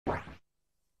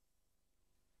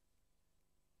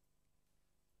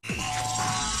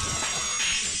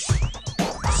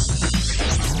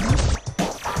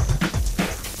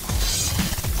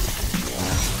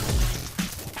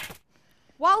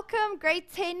grade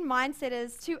 10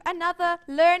 Mindsetters to another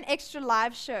Learn Extra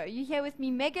live show. You're here with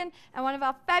me, Megan, and one of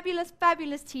our fabulous,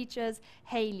 fabulous teachers,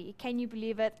 Hayley. Can you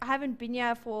believe it? I haven't been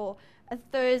here for a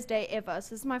Thursday ever, so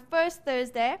this is my first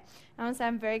Thursday, and I want to say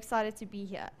I'm very excited to be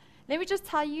here. Let me just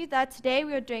tell you that today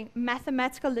we are doing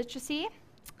mathematical literacy,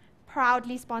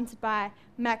 proudly sponsored by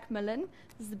Macmillan.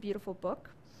 This is a beautiful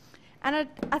book. And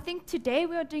I think today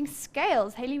we are doing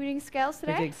scales. Hayley, we're doing scales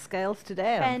today? We're doing scales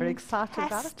today. I'm very excited about it.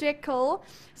 Fantastical.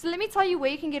 So let me tell you where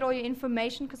you can get all your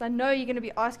information, because I know you're going to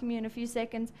be asking me in a few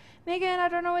seconds, Megan, I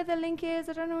don't know where the link is,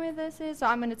 I don't know where this is, so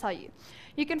I'm going to tell you.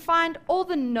 You can find all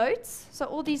the notes, so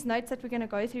all these notes that we're going to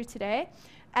go through today,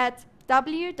 at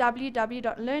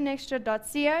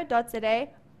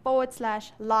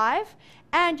www.learnextra.co.za/live,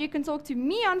 and you can talk to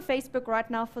me on Facebook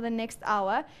right now for the next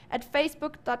hour at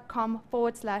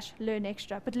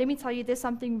facebook.com/learnextra. But let me tell you, there's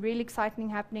something really exciting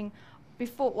happening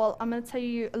before. Well, I'm going to tell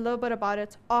you a little bit about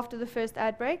it after the first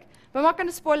ad break, but I'm not going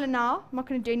to spoil it now. I'm not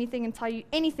going to do anything and tell you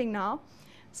anything now.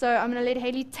 So I'm going to let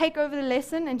Hayley take over the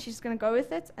lesson, and she's going to go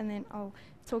with it, and then I'll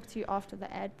talk to you after the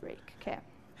ad break. Okay.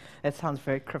 That sounds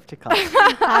very cryptical.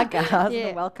 Hi guys, Yeah.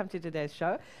 and welcome to today's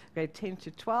show, grade 10 to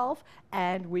 12,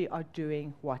 and we are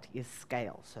doing what is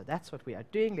scale. So that's what we are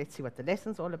doing. Let's see what the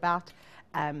lesson's all about.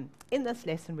 In this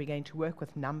lesson, we're going to work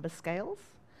with number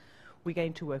scales, we're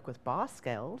going to work with bar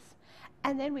scales,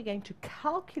 and then we're going to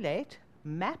calculate,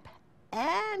 map,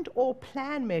 and or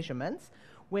plan measurements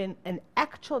when an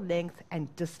actual length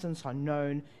and distance are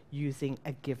known using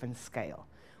a given scale.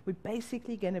 We're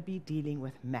basically going to be dealing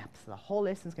with maps. The whole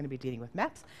lesson is going to be dealing with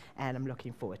maps, and I'm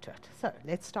looking forward to it. So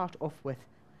let's start off with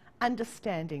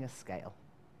understanding a scale.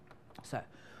 So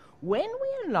when we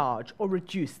enlarge or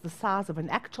reduce the size of an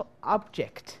actual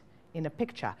object in a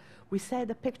picture, we say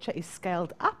the picture is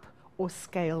scaled up or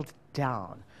scaled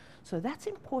down. So that's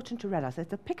important to realize,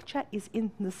 that the picture is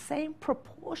in the same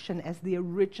proportion as the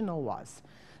original was.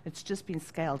 It's just been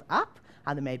scaled up,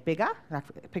 either made bigger, like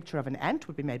a picture of an ant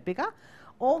would be made bigger,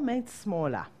 or made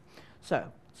smaller.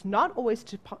 So it's not always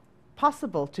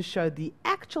possible to show the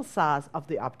actual size of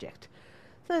the object.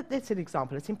 So that's an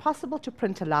example. It's impossible to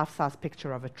print a life-size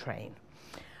picture of a train.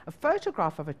 A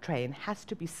photograph of a train has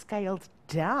to be scaled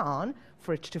down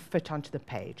for it to fit onto the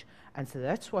page. And so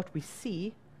that's what we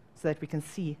see, so that we can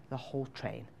see the whole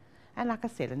train. And like I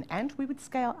said, an ant we would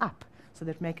scale up, so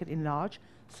that make it enlarge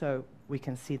so we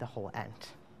can see the whole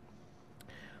ant.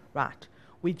 Right.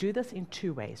 We do this in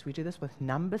two ways. We do this with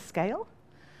number scale.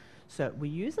 So we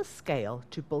use a scale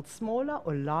to build smaller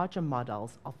or larger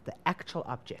models of the actual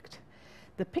object.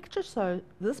 The picture, so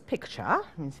this picture,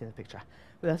 let me see the picture.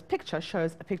 This picture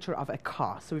shows a picture of a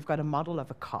car. So we've got a model of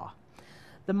a car.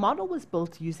 The model was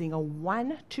built using a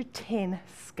 1 to 10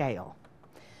 scale.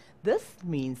 This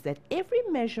means that every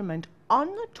measurement on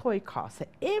the toy car, so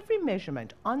every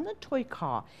measurement on the toy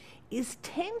car is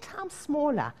 10 times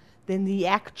smaller than the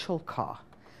actual car.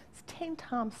 10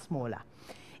 times smaller.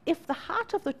 If the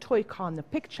height of the toy car in the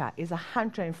picture is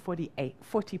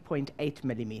 140.8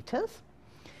 millimeters,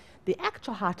 the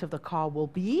actual height of the car will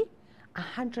be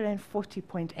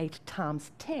 140.8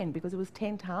 times 10, because it was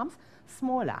 10 times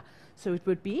smaller. So it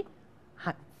would be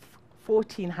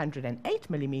 1408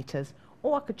 millimeters,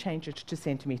 or I could change it to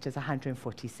centimeters,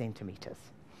 140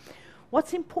 centimeters.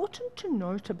 What's important to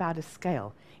note about a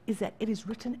scale is that it is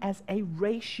written as a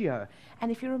ratio.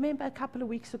 And if you remember a couple of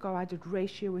weeks ago, I did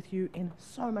ratio with you in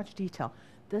so much detail.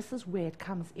 This is where it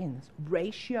comes in.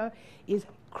 Ratio is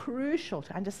crucial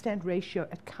to understand ratio.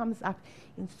 It comes up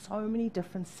in so many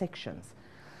different sections.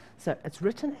 So it's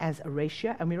written as a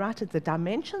ratio, and we write it the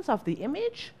dimensions of the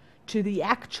image to the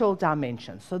actual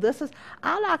dimensions. So this is,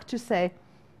 I like to say,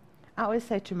 I always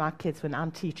say to my kids when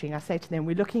I'm teaching, I say to them,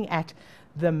 we're looking at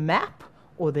the map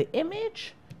or the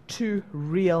image to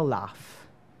real life.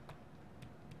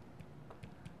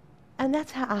 And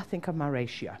that's how I think of my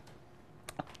ratio.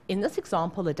 In this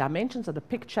example, the dimensions of the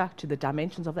picture to the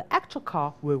dimensions of the actual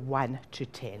car were 1 to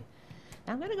 10.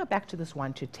 Now I'm going to go back to this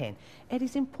 1 to 10. It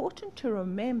is important to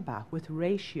remember with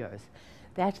ratios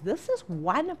that this is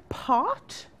 1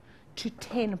 part to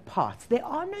 10 parts. There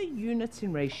are no units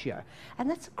in ratio, and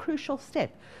that's a crucial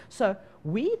step. So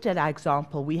we did our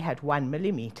example, we had 1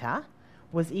 millimeter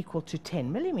was equal to 10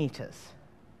 millimeters.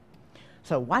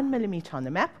 So 1 millimeter on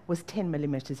the map was 10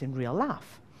 millimeters in real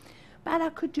life. But I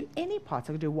could do any parts.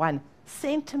 I could do 1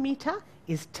 centimeter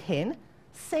is 10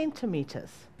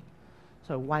 centimeters.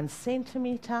 So 1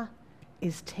 centimeter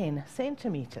is 10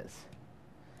 centimeters.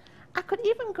 I could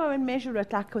even go and measure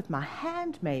it like with my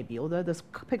hand maybe, although this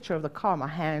picture of the car, my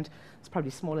hand is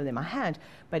probably smaller than my hand.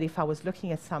 But if I was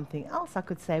looking at something else, I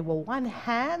could say, well, 1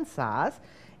 hand size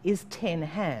is 10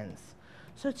 hands.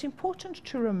 So it's important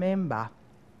to remember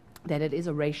that it is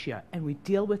a ratio, and we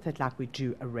deal with it like we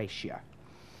do a ratio.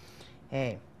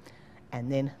 Okay.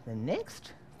 And then the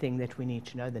next thing that we need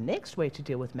to know, the next way to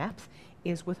deal with maps,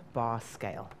 is with bar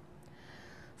scale.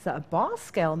 So a bar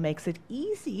scale makes it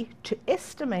easy to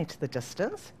estimate the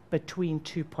distance between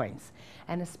 2 points.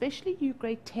 And especially you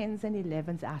grade 10s and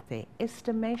 11s out there,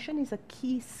 estimation is a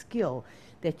key skill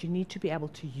that you need to be able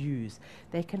to use.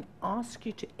 They can ask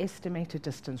you to estimate a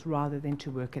distance rather than to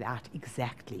work it out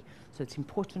exactly. So it's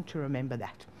important to remember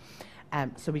that.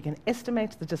 So we can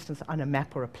estimate the distance on a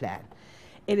map or a plan.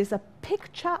 It is a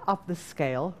picture of the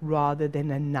scale rather than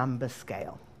a number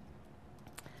scale.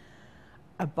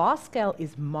 A bar scale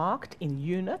is marked in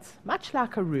units, much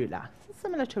like a ruler,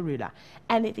 similar to a ruler,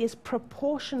 and it is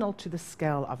proportional to the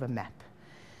scale of a map.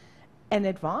 An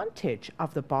advantage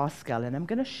of the bar scale, and I'm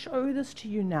going to show this to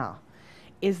you now,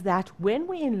 is that when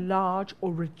we enlarge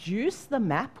or reduce the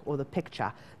map or the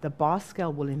picture, the bar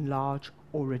scale will enlarge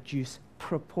or reduce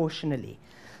proportionally.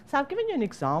 So I've given you an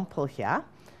example here.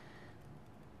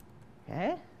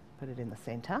 Okay, put it in the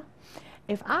center.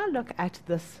 If I look at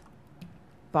this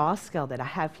bar scale that I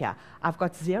have here, I've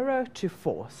got 0 to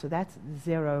 4, so that's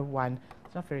 0, 1.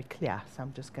 It's not very clear, so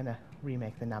I'm just going to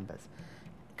remake the numbers.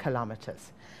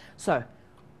 Kilometers. So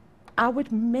I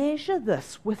would measure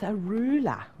this with a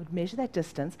ruler, would measure that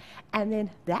distance, and then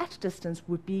that distance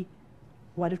would be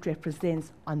what it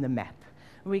represents on the map.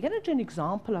 And we're going to do an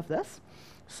example of this,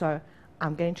 so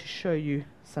I'm going to show you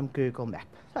some Google Map.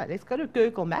 So let's go to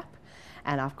Google Map,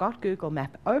 and I've got Google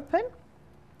Map open.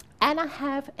 And I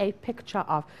have a picture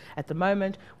of, at the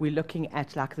moment, we're looking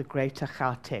at like the greater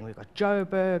Gauteng. We've got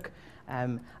Joburg,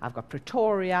 I've got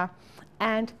Pretoria,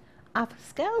 and I've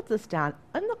scaled this down.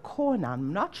 In the corner,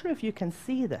 I'm not sure if you can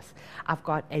see this, I've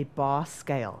got a bar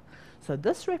scale. So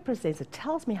this represents, it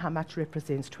tells me how much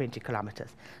represents 20 kilometers.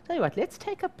 Tell you what, let's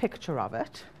take a picture of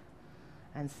it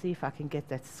and see if I can get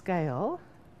that scale.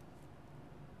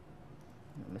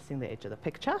 I'm missing the edge of the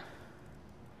picture.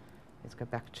 Let's go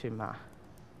back to my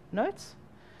notes.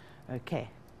 Okay,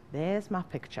 there's my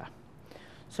picture.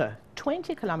 So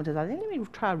 20 kilometers, I think let me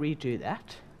try redo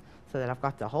that so that I've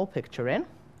got the whole picture in.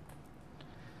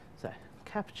 So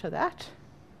capture that.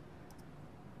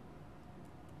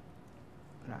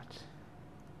 Right.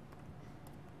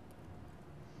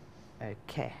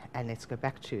 Okay, and let's go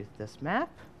back to this map.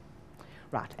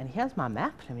 Right, and here's my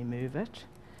map. Let me move it.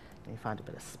 Let me find a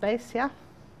bit of space here.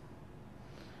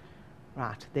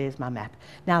 Right, there's my map.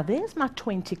 Now there's my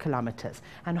 20 kilometers,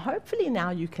 and hopefully now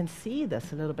you can see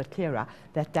this a little bit clearer,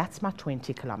 that that's my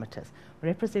 20 kilometers.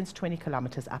 Represents 20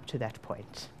 kilometers up to that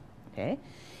point. Okay.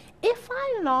 If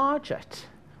I enlarge it,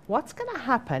 what's going to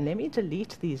happen? Let me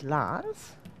delete these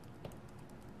lines.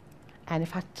 And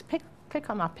if I click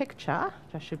on my picture,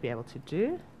 which I should be able to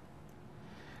do,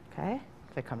 okay,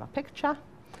 click on my picture,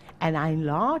 and I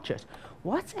enlarge it,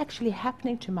 what's actually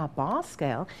happening to my bar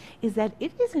scale is that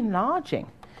it is enlarging,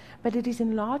 but it is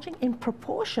enlarging in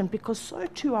proportion because so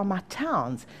too are my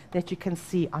towns that you can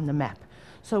see on the map.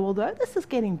 So although this is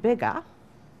getting bigger,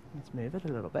 let's move it a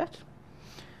little bit,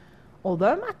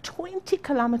 although my 20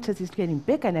 kilometers is getting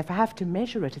bigger, and if I have to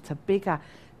measure it, it's a bigger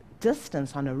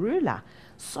distance on a ruler,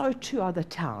 so too are the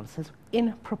towns, as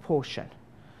in proportion.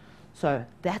 So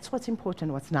that's what's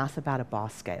important, what's nice about a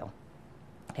bar scale.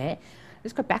 Okay.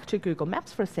 Let's go back to Google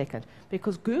Maps for a second,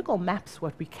 because Google Maps,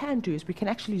 what we can do is we can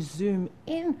actually zoom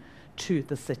in to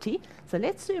the city. So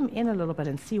let's zoom in a little bit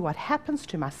and see what happens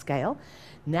to my scale.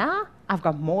 Now I've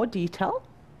got more detail,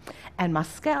 and my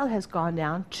scale has gone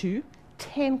down to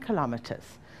 10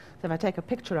 kilometers. So if I take a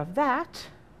picture of that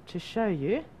to show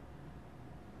you,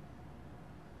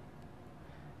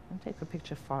 I'll take a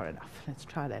picture far enough. Let's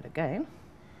try that again.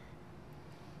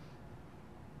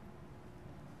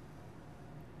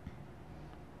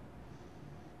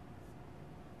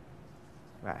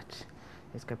 Right,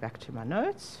 let's go back to my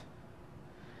notes.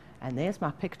 And there's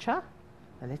my picture.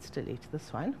 Now let's delete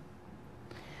this one.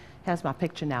 Here's my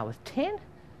picture now with 10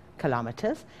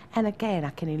 kilometers. And again, I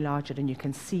can enlarge it and you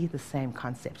can see the same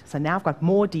concept. So now I've got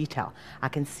more detail. I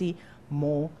can see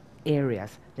more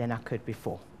areas than I could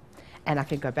before. And I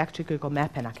can go back to Google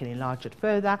Map and I can enlarge it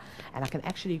further. And I can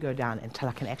actually go down until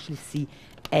I can actually see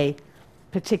a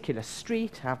particular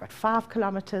street. I've got 5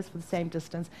 kilometers for the same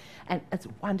distance, and it's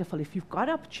wonderful. If you've got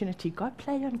opportunity, go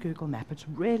play on Google Map. It's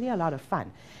really a lot of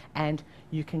fun, and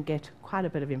you can get quite a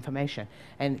bit of information,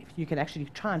 and you can actually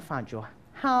try and find your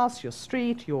house, your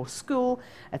street, your school.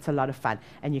 It's a lot of fun.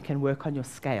 And you can work on your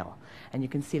scale. And you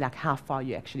can see like how far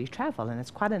you actually travel. And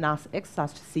it's quite a nice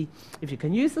exercise to see if you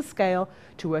can use the scale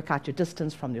to work out your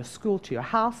distance from your school to your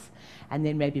house, and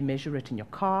then maybe measure it in your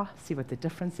car, see what the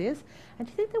difference is. And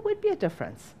do you think there would be a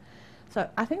difference? So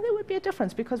I think there would be a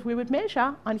difference, because we would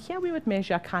measure, on here we would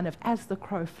measure kind of as the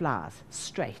crow flies,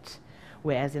 straight.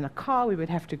 Whereas in a car we would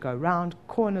have to go round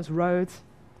corners, roads.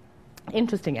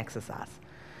 Interesting exercise.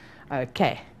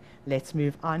 Okay, let's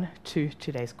move on to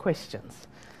today's questions.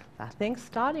 I think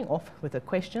starting off with the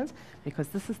questions, because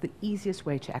this is the easiest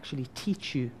way to actually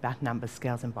teach you about number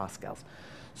scales and bar scales.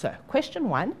 So question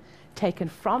 1, taken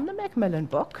from the Macmillan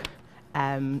book,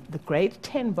 the grade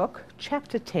 10 book,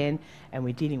 chapter 10, and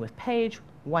we're dealing with page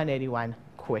 181,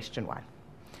 question 1.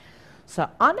 So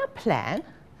on a plan,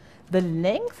 the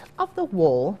length of the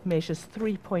wall measures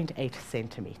 3.8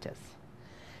 centimeters.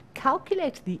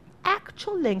 Calculate the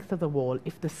actual length of the wall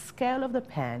if the scale of the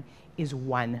pan is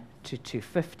 1 to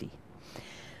 250.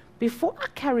 Before I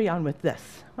carry on with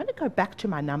this, I want to go back to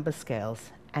my number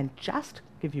scales and just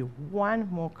give you one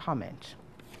more comment.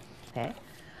 Okay?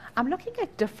 I'm looking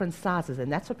at different sizes,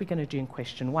 and that's what we're going to do in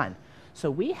question 1.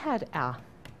 So we had our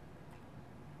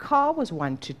car was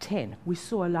 1 to 10. We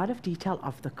saw a lot of detail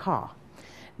of the car.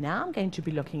 Now I'm going to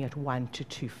be looking at 1 to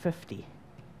 250.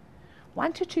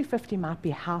 1 to 250 might be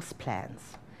house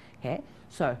plans. Okay?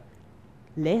 So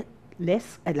less,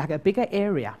 like a bigger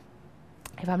area.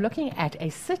 If I'm looking at a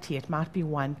city, it might be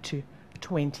 1 to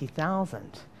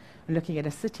 20,000. I'm looking at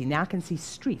a city. Now I can see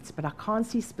streets, but I can't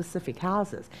see specific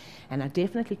houses. And I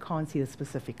definitely can't see the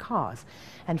specific cars.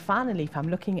 And finally, if I'm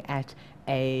looking at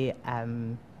a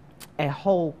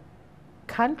whole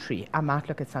country, I might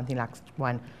look at something like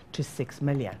 1 to 6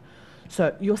 million.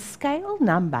 So your scale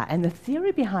number and the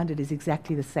theory behind it is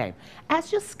exactly the same.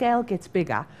 As your scale gets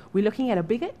bigger, we're looking at a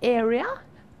bigger area,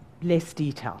 less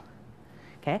detail.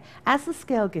 Okay? As the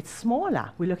scale gets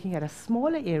smaller, we're looking at a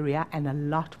smaller area and a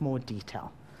lot more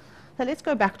detail. So let's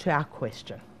go back to our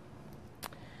question.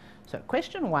 So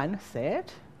question 1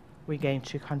 said we're going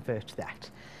to convert that.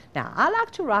 Now, I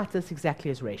like to write this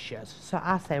exactly as ratios. So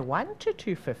I say 1 to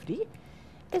 250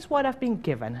 is what I've been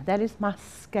given. That is my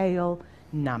scale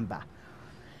number.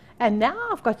 And now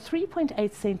I've got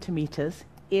 3.8 centimeters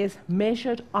is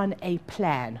measured on a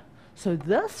plan. So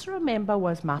this, remember,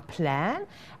 was my plan,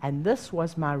 and this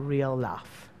was my real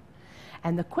life.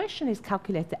 And the question is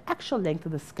calculate the actual length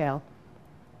of the scale,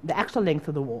 the actual length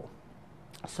of the wall.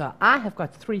 So I have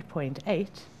got 3.8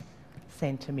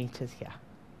 centimeters here.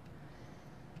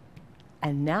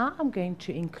 And now I'm going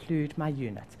to include my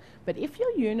units. But if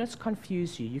your units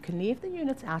confuse you, you can leave the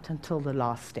units out until the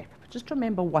last step. But just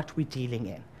remember what we're dealing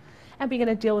in. And we're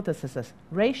going to deal with this as a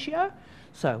ratio.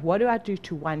 So what do I do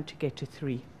to 1 to get to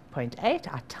 3.8?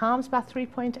 I times by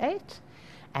 3.8.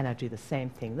 And I do the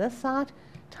same thing this side,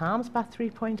 times by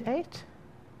 3.8.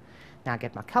 Now I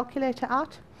get my calculator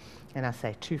out, and I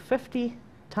say 250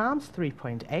 times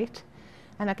 3.8,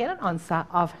 and I get an answer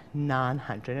of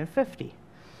 950.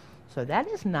 So that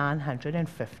is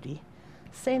 950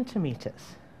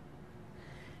 centimeters.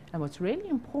 And what's really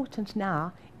important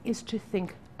now is to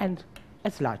think, and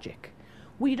it's logic.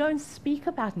 We don't speak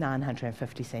about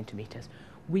 950 centimeters.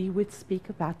 We would speak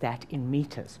about that in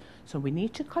meters. So we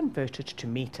need to convert it to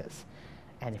meters.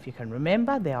 And if you can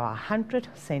remember, there are 100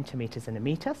 centimeters in a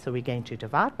meter, so we're going to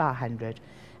divide by 100,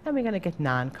 and we're going to get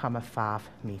 9,5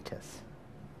 meters.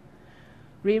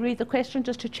 Reread the question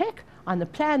just to check. On the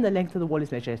plan, the length of the wall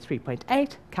is measured at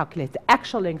 3.8. Calculate the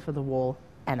actual length of the wall,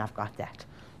 and I've got that.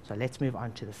 So let's move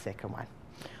on to the second one.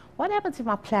 What happens if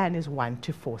my plan is 1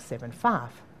 to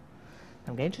 475?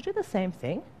 I'm going to do the same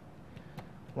thing.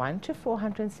 1 to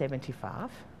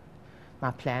 475.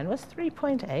 My plan was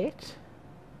 3.8,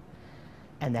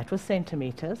 and that was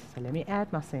centimeters. So let me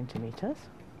add my centimeters.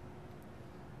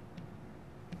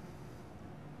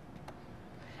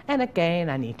 And again,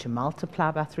 I need to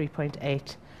multiply by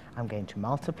 3.8. I'm going to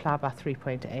multiply by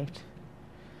 3.8.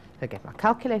 So get my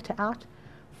calculator out.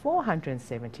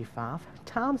 475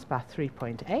 times by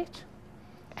 3.8,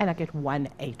 and I get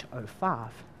 1805.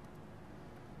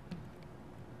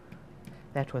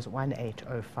 That was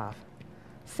 1805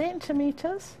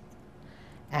 centimeters.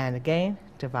 And again,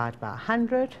 divide by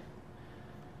 100,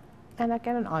 and I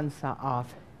get an answer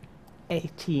of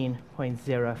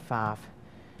 18.05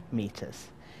 meters.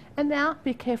 And now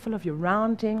be careful of your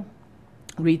rounding.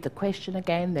 Read the question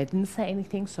again. They didn't say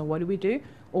anything, so what do?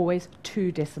 Always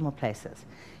 2 decimal places.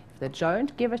 If they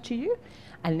don't give it to you,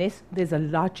 unless there's a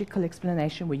logical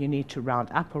explanation where you need to round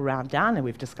up or round down, and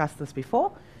we've discussed this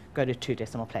before, go to 2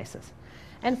 decimal places.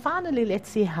 And finally, let's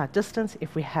see our distance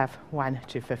if we have 1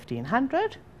 to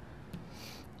 1500.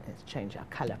 Let's change our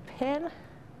color pen.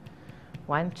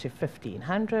 1 to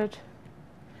 1500.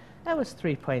 That was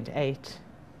 3.8.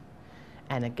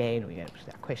 And again, we're going to put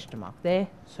that question mark there.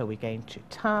 So we're going to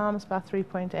times by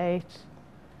 3.8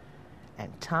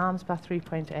 and times by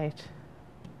 3.8.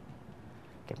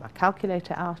 Get my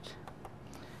calculator out.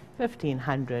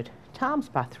 1500 times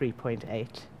by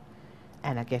 3.8.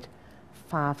 And I get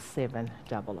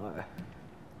 5700.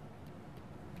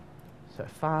 So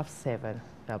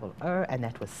 5700, and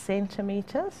that was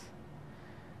centimeters.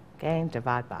 Again,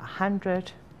 divide by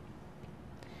 100,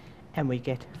 and we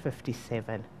get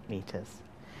 57 meters.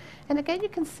 And again, you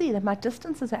can see that my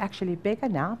distances are actually bigger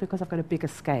now because I've got a bigger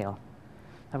scale.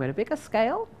 I've got a bigger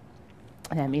scale,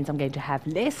 and that means I'm going to have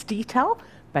less detail,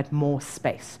 but more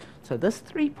space. So this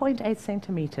 3.8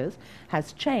 centimeters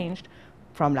has changed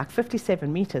from like 57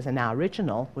 meters, and our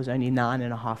original was only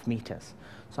 9.5 meters.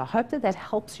 So I hope that that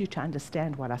helps you to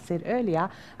understand what I said earlier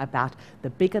about the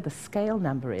bigger the scale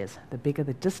number is, the bigger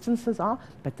the distances are,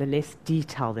 but the less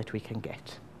detail that we can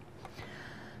get.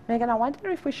 Megan, I wonder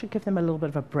if we should give them a little bit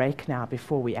of a break now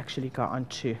before we actually go on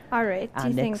to All right, do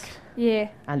you think? Yeah,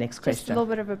 our next question. Just a little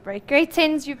bit of a break. Grade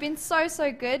 10s, you've been so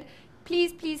good.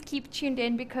 Please keep tuned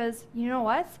in, because you know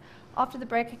what? After the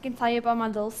break, I can tell you about my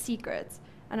little secrets.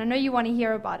 And I know you want to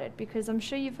hear about it, because I'm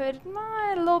sure you've heard it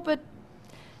a little bit,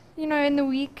 you know, in the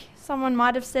week. Someone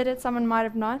might have said it, someone might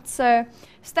have not. So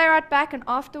stay right back, and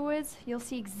afterwards, you'll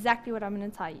see exactly what I'm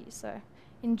going to tell you. So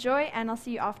enjoy, and I'll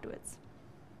see you afterwards.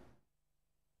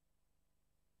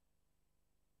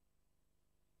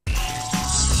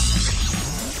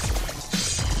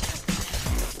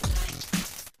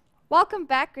 Welcome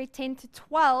back, grade 10 to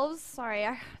 12s. Sorry,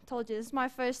 I told you this is my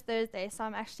first Thursday, so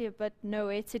I'm actually a bit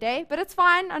nowhere today. But it's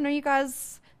fine. I know you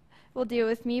guys will deal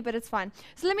with me, but it's fine.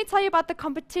 So let me tell you about the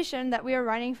competition that we are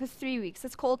running for 3 weeks.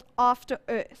 It's called After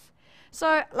Earth.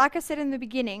 So like I said in the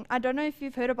beginning, I don't know if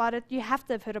you've heard about it. You have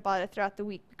to have heard about it throughout the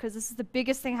week, because this is the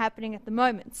biggest thing happening at the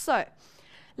moment. So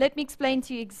let me explain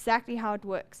to you exactly how it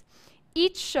works.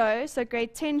 Each show, so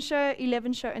grade 10 show,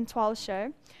 11 show, and 12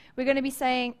 show, we're going to be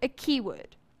saying a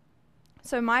keyword.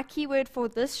 So my keyword for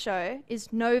this show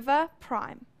is Nova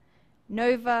Prime.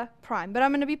 Nova Prime. But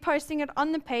I'm going to be posting it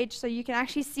on the page so you can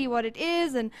actually see what it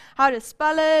is and how to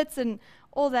spell it and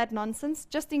all that nonsense,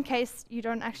 just in case you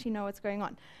don't actually know what's going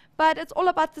on. But it's all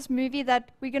about this movie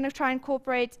that we're going to try and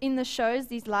incorporate in the shows,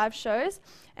 these live shows.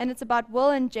 And it's about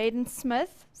Will and Jaden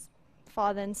Smith,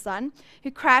 father and son, who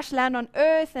crash land on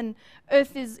Earth, and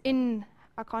Earth is in,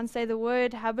 I can't say the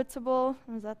word, habitable,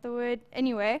 is that the word?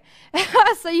 Anyway,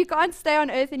 so you can't stay on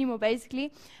Earth anymore,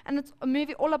 basically. And it's a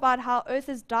movie all about how Earth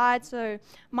has died, so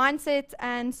Mindset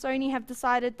and Sony have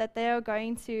decided that they are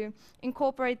going to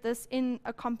incorporate this in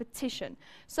a competition.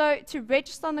 So to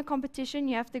register on the competition,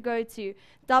 you have to go to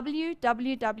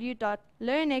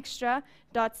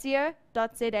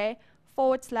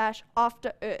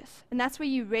www.learnextra.co.za/After Earth, and that's where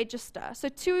you register. So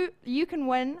you can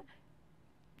win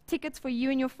tickets for you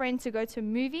and your friend to go to a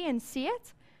movie and see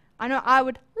it. I know I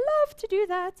would love to do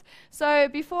that. So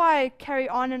before I carry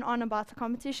on and on about the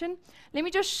competition, let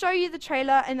me just show you the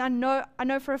trailer, and I know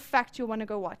for a fact you'll want to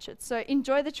go watch it. So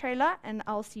enjoy the trailer, and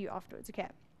I'll see you afterwards, okay?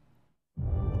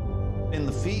 In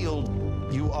the field,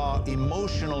 you are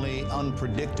emotionally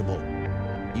unpredictable.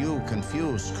 You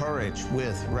confuse courage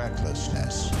with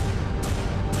recklessness.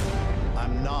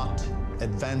 I'm not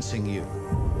advancing you.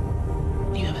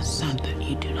 You have a son that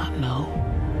you do not know.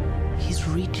 He's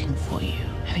reaching for you,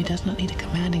 and he does not need a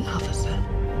commanding officer.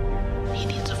 He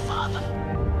needs a father.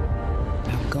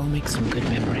 Now go make some good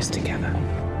memories together.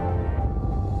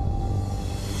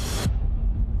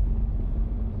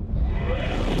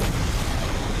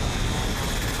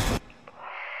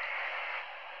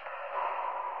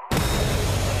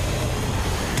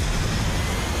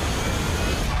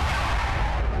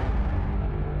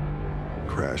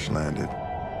 Crash landed.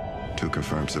 2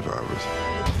 confirmed survivors.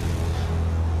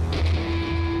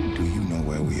 Do you know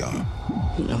where we are?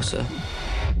 No, sir.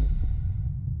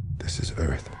 This is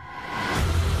Earth.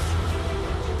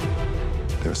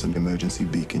 There's an emergency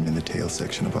beacon in the tail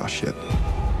section of our ship,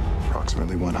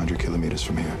 approximately 100 kilometers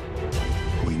from here.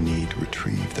 We need to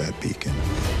retrieve that beacon.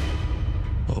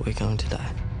 Or we're going to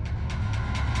die.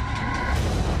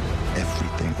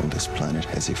 Everything on this planet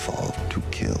has evolved to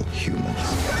kill humans.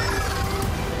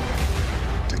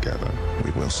 Together,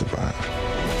 we will survive.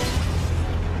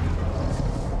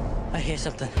 I hear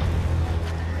something.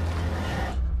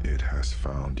 It has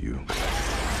found you.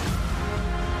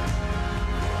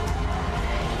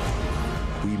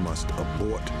 We must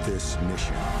abort this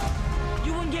mission.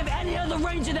 You wouldn't give any other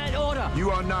ranger that order. You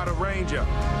are not a ranger.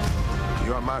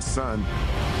 You are my son.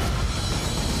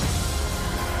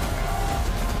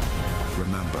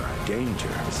 Remember, danger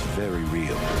is very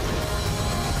real.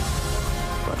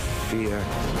 But fear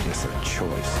is a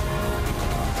choice.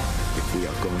 If we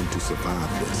are going to survive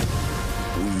this,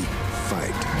 we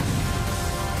fight.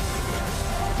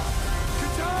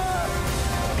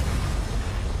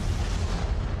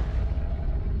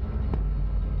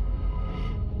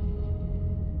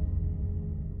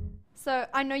 So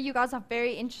I know you guys are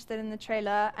very interested in the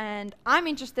trailer, and I'm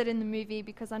interested in the movie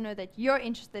because I know that you're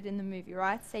interested in the movie,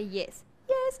 right? Say yes.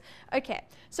 Yes. Okay.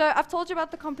 So I've told you about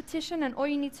the competition and all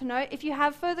you need to know. If you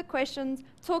have further questions,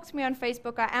 talk to me on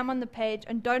Facebook. I am on the page.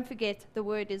 And don't forget, the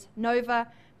word is Nova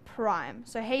Prime.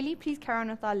 So Hayley, please carry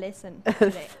on with our lesson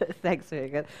today. Thanks,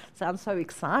 Megan. Sounds so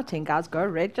exciting, guys. Go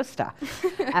register.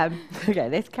 Okay,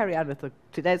 let's carry on with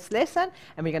today's lesson.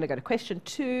 And we're going to go to question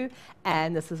 2.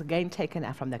 And this is again taken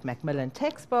out from that Macmillan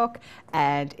textbook.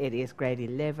 And it is grade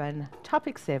 11,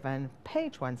 topic 7,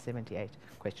 page 178,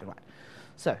 question 1.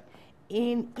 So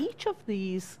in each of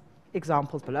these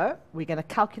examples below, we're going to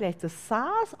calculate the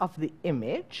size of the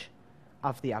image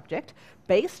of the object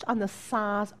based on the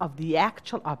size of the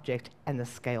actual object and the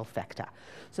scale factor.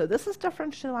 So this is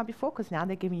different to the one before because now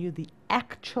they're giving you the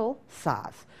actual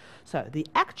size. So the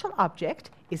actual object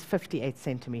is 58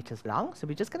 centimeters long. So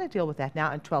we're just going to deal with that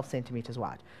now, and 12 centimeters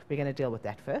wide. We're going to deal with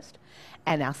that first.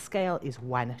 And our scale is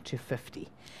 1 to 50.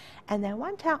 And they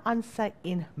want our answer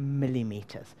in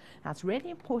millimeters. Now it's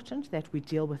really important that we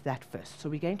deal with that first. So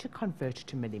we're going to convert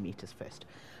to millimeters first.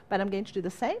 But I'm going to do the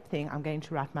same thing. I'm going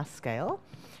to write my scale,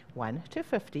 1 to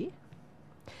 50.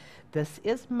 This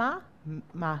is my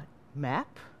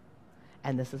map,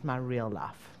 and this is my real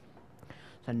life.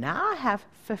 So now I have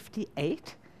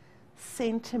 58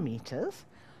 centimeters.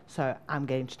 So I'm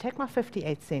going to take my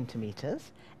 58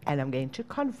 centimeters, and I'm going to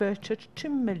convert it to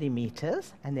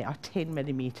millimeters, and there are 10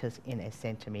 millimeters in a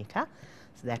centimeter.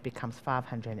 So that becomes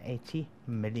 580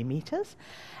 millimeters.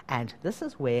 And this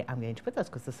is where I'm going to put this,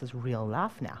 because this is real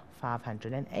life now,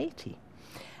 580.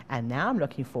 And now I'm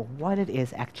looking for what it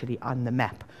is actually on the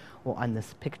map or on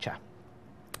this picture.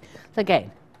 So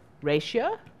again,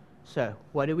 ratio. So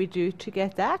what do we do to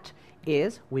get that?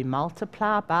 Is we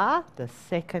multiply by the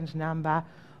second number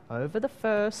over the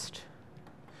first.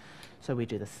 So we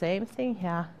do the same thing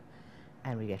here,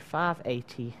 and we get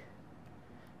 580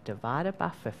 divided by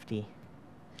 50.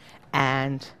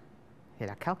 And get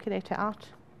our calculator out.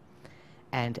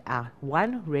 And our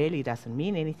 1 really doesn't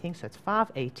mean anything, so it's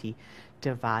 580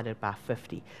 divided by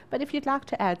 50. But if you'd like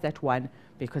to add that 1,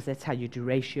 because that's how you do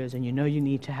ratios, and you know you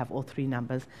need to have all 3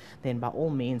 numbers, then by all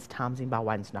means, timesing by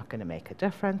 1 is not going to make a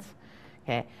difference.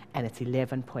 Okay, and it's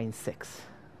 11.6.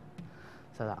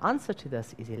 So the answer to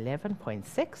this is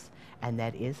 11.6, and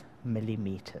that is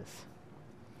millimeters.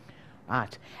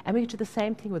 Right, and we do the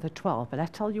same thing with a 12, but I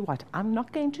tell you what, I'm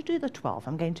not going to do the 12.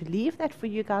 I'm going to leave that for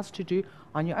you guys to do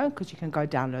on your own, because you can go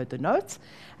download the notes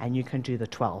and you can do the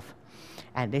 12.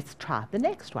 And let's try the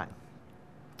next one.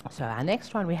 So our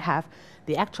next one, we have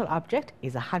the actual object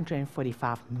is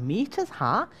 145 meters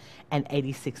high and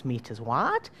 86 meters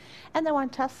wide, and they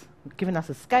want us, giving us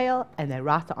a scale, and they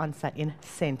write the answer in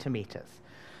centimeters.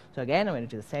 So again, I'm going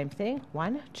to do the same thing,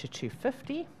 1 to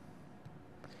 250.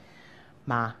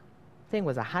 My thing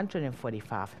was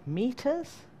 145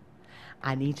 meters.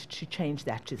 I need to change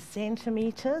that to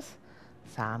centimeters,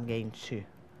 so I'm going to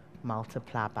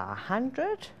multiply by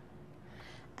 100,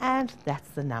 and that's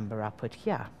the number I put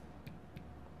here.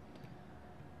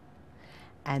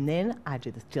 And then I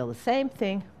do still the same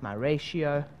thing, my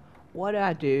ratio.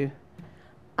 What do?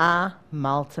 I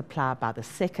multiply by the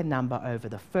second number over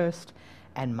the first,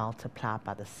 and multiply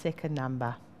by the second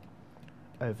number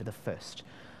over the first.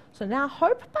 So now, I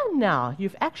hope by now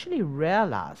you've actually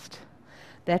realized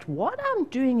that what I'm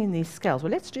doing in these scales,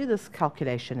 well, let's do this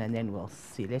calculation and then we'll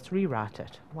see. Let's rewrite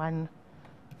it. 1,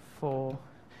 4,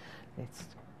 let's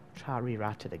try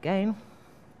rewrite it again.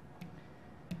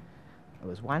 It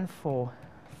was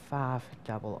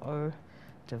 14500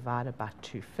 divided by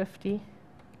 250.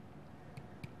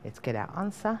 Let's get our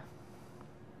answer.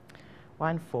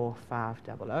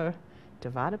 14500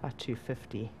 divided by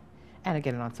 250. And I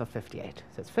get an answer of 58.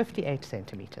 So it's 58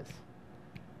 centimeters.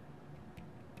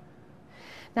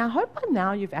 Now, I hope by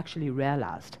now you've actually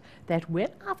realized that when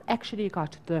I've actually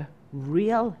got the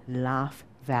real life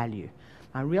value,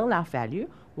 my real life value,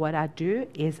 what I do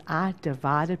is I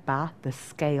divide it by the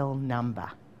scale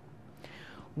number.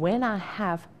 When I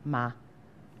have my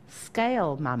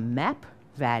scale, my map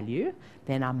value,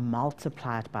 then I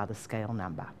multiply it by the scale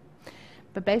number.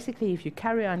 But basically, if you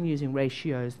carry on using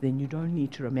ratios, then you don't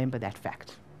need to remember that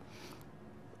fact.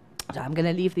 So I'm going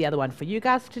to leave the other one for you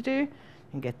guys to do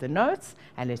and get the notes.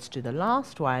 And let's do the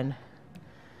last one.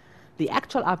 The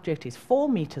actual object is 4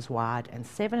 meters wide and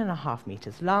 7.5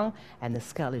 meters long, and the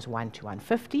scale is 1 to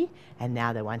 150. And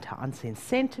now they want to answer in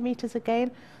centimeters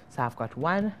again. So I've got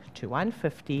 1 to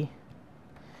 150.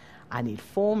 I need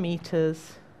 4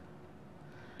 meters,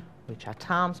 which are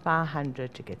times by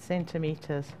 100 to get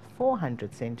centimeters,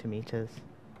 400 centimeters.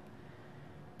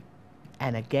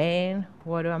 And again,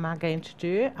 what am I going to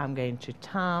do? I'm going to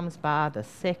times by the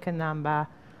second number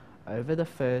over the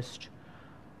first.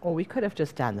 Or we could have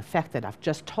just done the fact that I've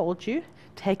just told you,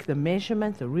 take the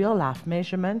measurement, the real life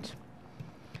measurement,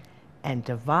 and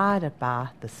divide it by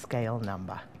the scale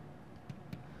number.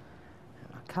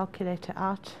 And my calculator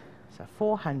out. So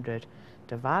 400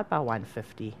 divided by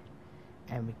 150,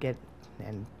 and we get,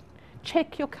 and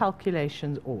check your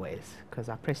calculations always, because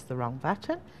I pressed the wrong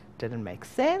button, didn't make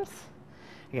sense.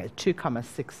 You get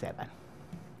 2,67.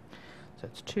 So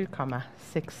it's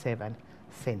 2,67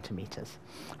 centimeters.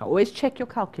 I always check your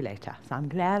calculator. So I'm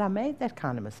glad I made that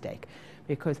kind of mistake,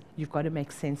 because you've got to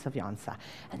make sense of your answer.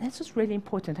 And that's just really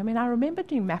important. I mean, I remember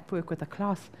doing map work with a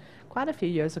class quite a few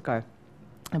years ago,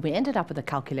 and we ended up with a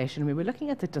calculation. We were looking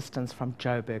at the distance from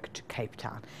Joburg to Cape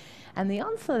Town. And the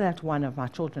answer that one of my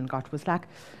children got was like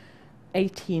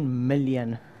 18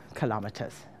 million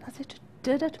kilometers. I said,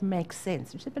 did it make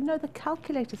sense? She said, but no, the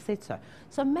calculator said so.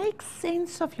 So make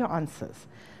sense of your answers.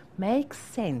 Make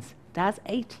sense. Does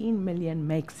 18 million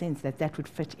make sense that that would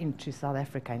fit into South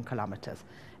Africa in kilometers?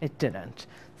 It didn't.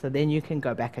 So then you can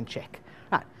go back and check.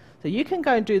 Right. So you can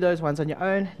go and do those ones on your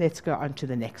own. Let's go on to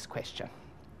the next question.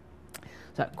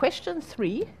 So question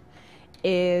 3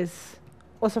 is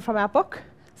also from our book,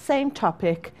 same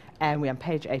topic, and we're on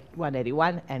page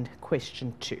 181 and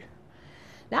question 2.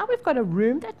 Now we've got a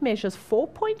room that measures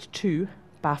 4.2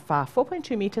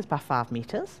 meters by 5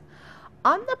 meters.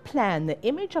 On the plan, the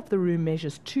image of the room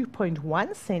measures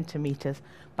 2.1 centimeters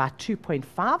by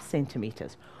 2.5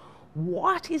 centimeters.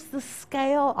 What is the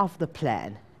scale of the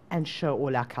plan? And show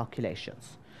all our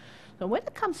calculations. So when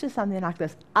it comes to something like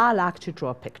this, I like to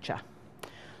draw a picture.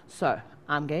 So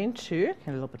I'm going to get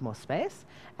a little bit more space,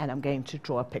 and I'm going to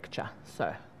draw a picture.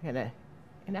 So in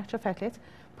actual fact, let's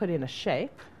put in a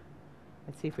shape.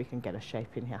 Let's see if we can get a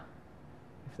shape in here,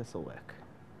 if this will work.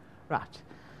 Right.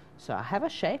 So I have a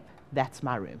shape. That's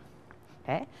my room.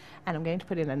 Okay? And I'm going to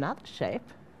put in another shape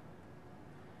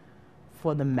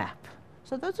for the map.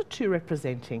 So those are two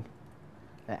representing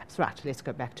maps. Right. Let's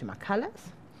go back to my colors.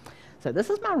 So this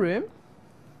is my room.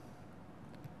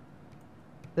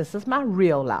 This is my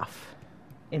real life,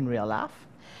 in real life.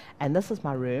 And this is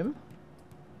my room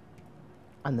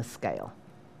on the scale.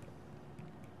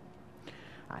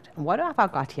 Right. And what have I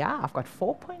got here? I've got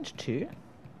 4.2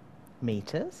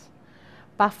 meters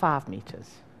by 5 meters.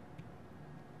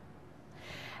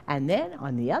 And then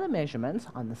on the other measurements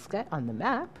on the scale, on the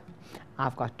map,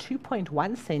 I've got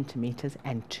 2.1 centimeters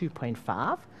and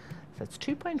 2.5. So it's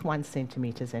 2.1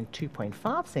 centimeters and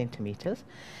 2.5 centimeters.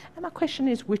 And my question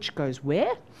is, which goes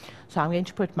where? So I'm going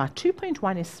to put my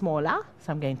 2.1 is smaller,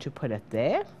 so I'm going to put it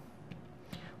there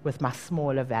with my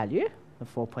smaller value, the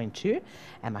 4.2,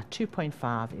 and my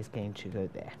 2.5 is going to go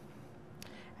there.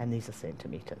 And these are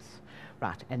centimeters.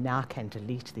 Right, and now I can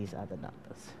delete these other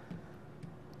numbers.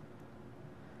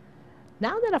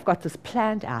 Now that I've got this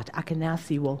planned out, I can now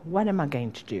see, well, what am I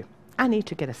going to do? I need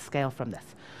to get a scale from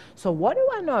this. So what do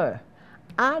I know?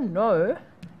 I know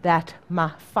that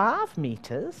my 5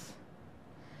 meters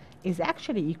is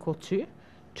actually equal to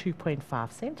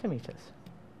 2.5 centimeters.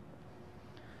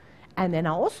 And then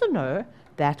I also know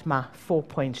that my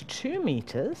 4.2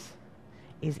 meters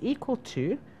is equal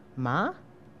to my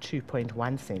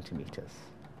 2.1 centimeters.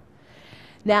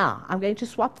 Now, I'm going to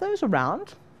swap those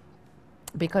around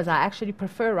because I actually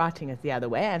prefer writing it the other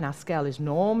way, and our scale is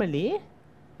normally,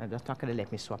 and that's not going to let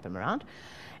me swap them around,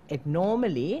 it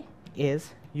normally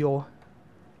is your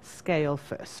scale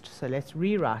first. So let's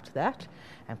rewrite that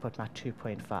and put my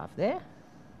 2.5 there.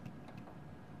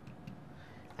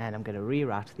 And I'm going to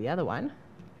rewrite the other one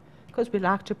because we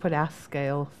like to put our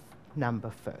scale number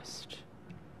first.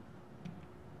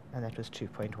 And that was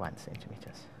 2.1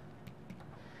 centimeters.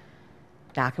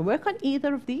 Now, I can work on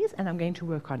either of these, and I'm going to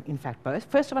work on, in fact, both.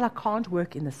 First of all, I can't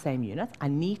work in the same units. I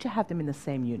need to have them in the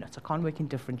same units. I can't work in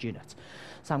different units.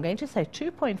 So I'm going to say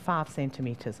 2.5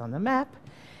 centimeters on the map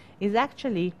is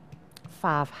actually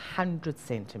 500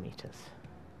 centimeters.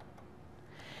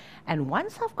 And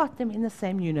once I've got them in the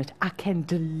same unit, I can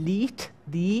delete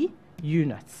the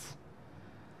units.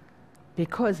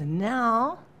 Because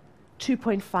now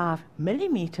 2.5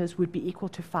 millimeters would be equal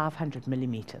to 500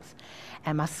 millimeters.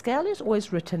 And my scale is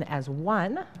always written as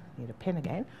 1, need a pen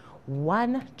again,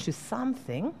 1 to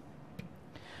something.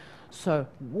 So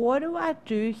what do I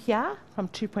do here from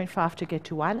 2.5 to get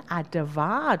to 1? I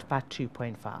divide by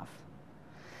 2.5.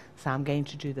 So I'm going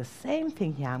to do the same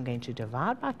thing here. I'm going to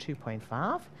divide by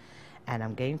 2.5, and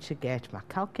I'm going to get my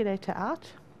calculator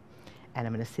out, and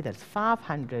I'm going to see that it's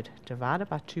 500 divided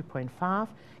by 2.5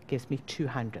 gives me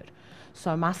 200.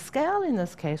 So my scale in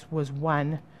this case was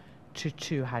 1 to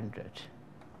 200.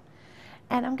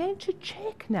 And I'm going to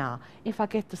check now if I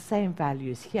get the same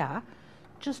values here,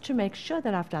 just to make sure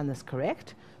that I've done this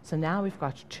correct. So now we've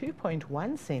got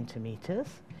 2.1 centimeters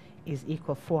is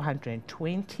equal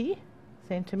 420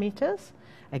 centimeters.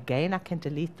 Again, I can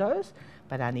delete those,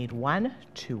 but I need 1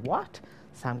 to what?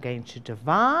 So I'm going to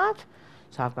divide.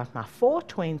 So I've got my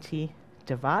 420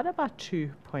 divided by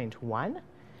 2.1,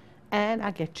 and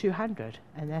I get 200.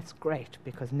 And that's great,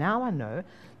 because now I know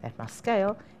that my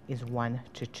scale is 1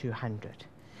 to 200.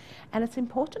 And it's an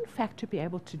important fact to be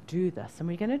able to do this. And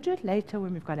we're going to do it later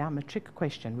when we've got our matric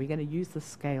question. We're going to use the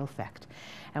scale fact.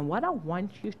 And what I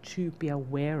want you to be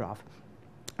aware of,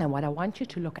 and what I want you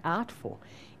to look out for,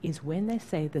 is when they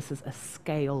say this is a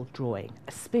scale drawing,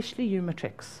 especially you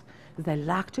matrics. They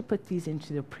like to put these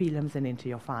into the prelims and into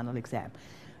your final exam.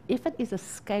 If it is a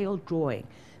scale drawing,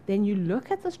 then you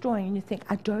look at this drawing and you think,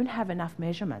 I don't have enough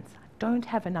measurements. I don't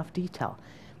have enough detail.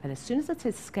 But as soon as it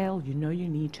says scale, you know you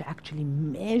need to actually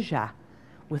measure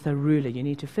with a ruler. You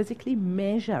need to physically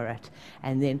measure it,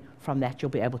 and then from that you'll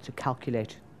be able to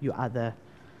calculate your other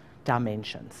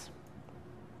dimensions.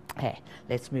 Okay,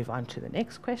 let's move on to the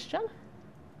next question.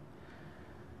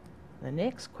 The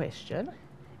next question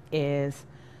is,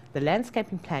 the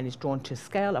landscaping plan is drawn to a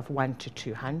scale of 1 to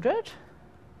 200.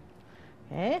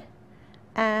 Okay,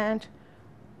 and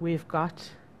we've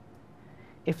got,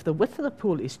 if the width of the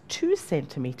pool is 2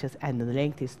 centimeters and the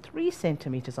length is 3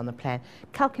 centimeters on the plan,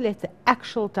 calculate the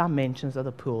actual dimensions of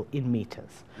the pool in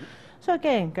meters. So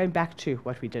again, going back to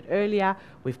what we did earlier,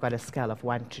 we've got a scale of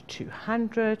 1 to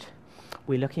 200.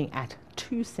 We're looking at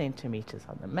 2 centimeters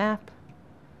on the map.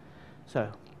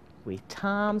 So we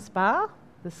times by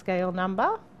the scale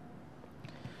number.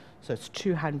 So it's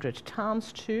 200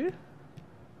 times 2.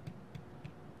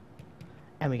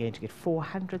 And we're going to get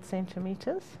 400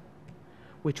 centimeters,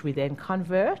 which we then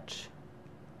convert.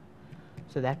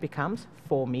 So that becomes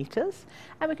 4 meters.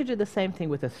 And we could do the same thing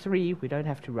with a 3. We don't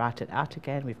have to write it out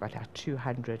again. We've got our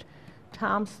 200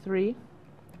 times 3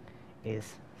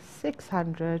 is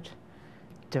 600.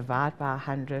 Divide by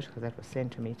 100, because that was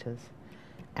centimeters,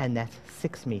 and that's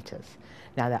 6 meters.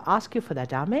 Now they ask you for the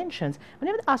dimensions.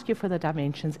 Whenever they ask you for the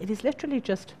dimensions, it is literally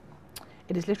just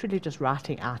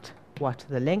writing out what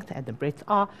the length and the breadth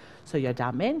are. So your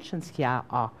dimensions here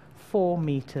are 4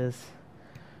 meters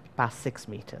by 6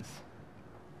 meters.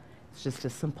 It's just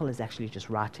as simple as actually just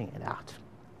writing it out.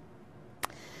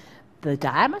 The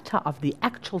diameter of the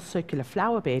actual circular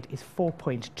flower bed is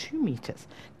 4.2 meters.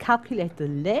 Calculate the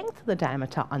length of the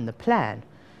diameter on the plan.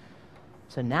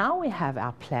 So now we have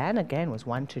our plan, again, was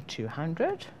 1 to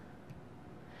 200.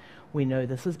 We know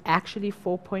this is actually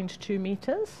 4.2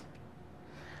 meters.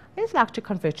 I just like to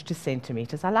convert it to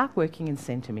centimeters. I like working in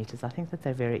centimeters. I think that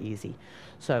they're very easy.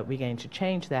 So we're going to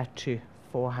change that to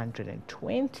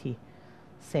 420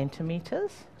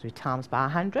 centimeters. So we times by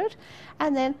 100.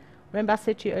 And then, remember I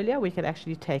said to you earlier, we can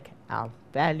actually take our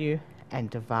value and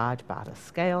divide by the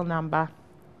scale number.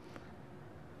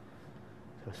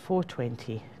 So it's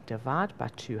 420 divided by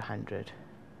 200,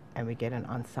 and we get an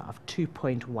answer of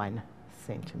 2.1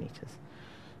 centimeters.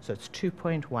 So it's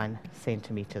 2.1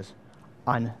 centimeters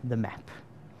on the map.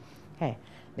 Okay,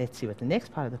 let's see what the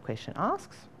next part of the question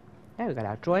asks. Okay, we've got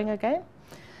our drawing again.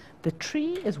 The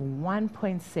tree is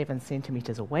 1.7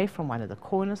 centimeters away from one of the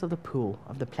corners of the pool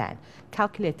of the plan.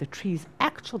 Calculate the tree's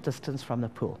actual distance from the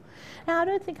pool. Now, I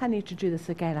don't think I need to do this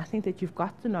again. I think that you've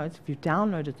got the notes, if you've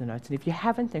downloaded the notes, and if you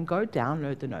haven't, then go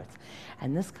download the notes.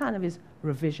 And this kind of is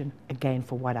revision again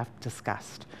for what I've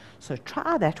discussed. So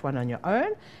try that one on your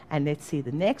own, and let's see.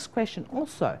 The next question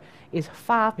also is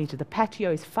 5 meters. The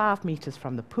patio is 5 meters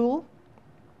from the pool.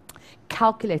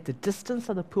 Calculate the distance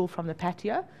of the pool from the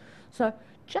patio. So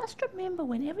just remember,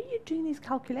 whenever you're doing these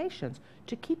calculations,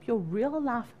 to keep your real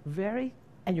life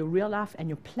and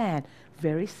your plan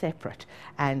very separate,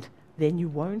 and then you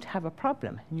won't have a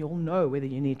problem, and you'll know whether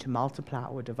you need to multiply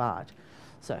or divide.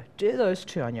 So do those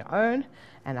two on your own,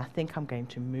 and I think I'm going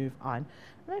to move on.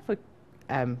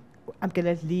 I'm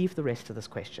going to leave the rest of this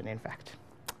question, in fact.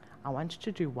 I want you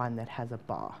to do one that has a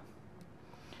bar.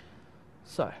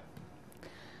 So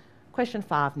Question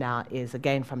 5 now is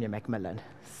again from your Macmillan.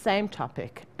 Same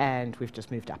topic, and we've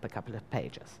just moved up a couple of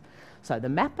pages. So the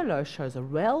map below shows a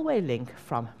railway link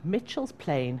from Mitchell's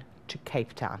Plain to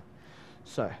Cape Town.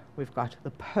 So we've got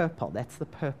the purple, that's the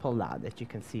purple line that you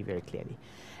can see very clearly.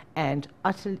 And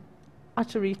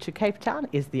Ottery to Cape Town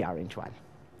is the orange one.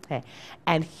 Okay.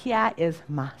 And here is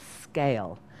my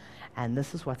scale. And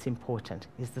this is what's important,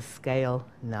 is the scale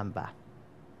number.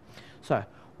 So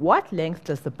what length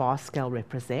does the bar scale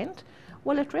represent?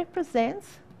 Well, it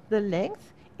represents, the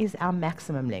length is our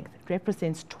maximum length. It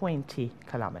represents 20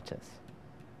 kilometers.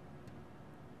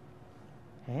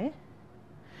 Okay.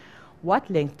 What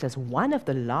length does one of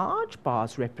the large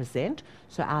bars represent?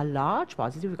 So our large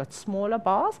bars, you see we've got smaller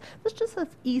bars. This just is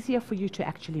easier for you to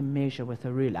actually measure with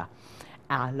a ruler.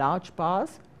 Our large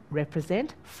bars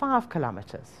represent 5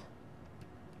 kilometers.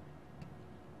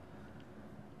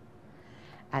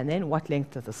 And then what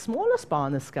length does the smallest bar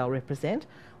on the scale represent?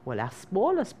 Well, our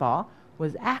smallest bar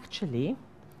was actually,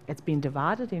 it's been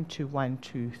divided into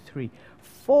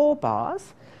 4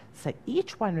 bars. So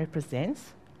each one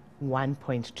represents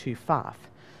 1.25.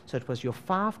 So it was your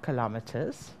 5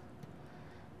 kilometers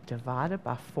divided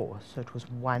by 4. So it was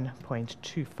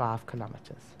 1.25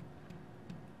 kilometers.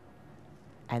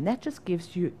 And that just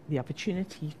gives you the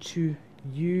opportunity to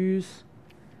use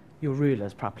your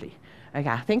rulers properly. Okay,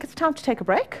 I think it's time to take a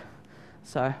break.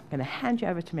 So I'm going to hand you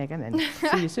over to Megan and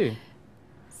see you soon.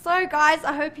 So guys,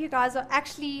 I hope you guys are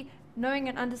actually knowing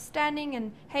and understanding,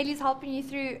 and Hayley's helping you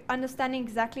through understanding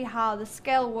exactly how the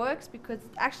scale works, because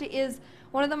it actually is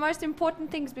one of the most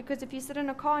important things. Because if you sit in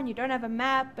a car and you don't have a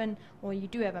map, or you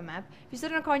do have a map, if you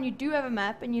sit in a car and you do have a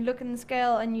map and you look in the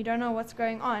scale and you don't know what's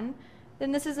going on,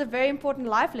 then this is a very important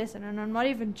life lesson, and I'm not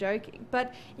even joking.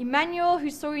 But Emmanuel, who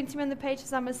saw you on the page,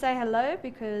 says I must say hello,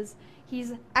 because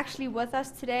he's actually with us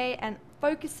today and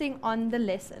focusing on the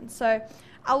lesson. So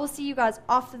I will see you guys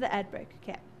after the ad break.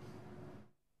 Okay.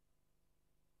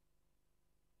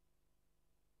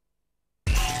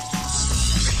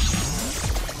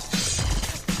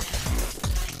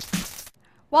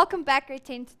 Welcome back, grade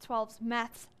 10 to 12's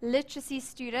maths literacy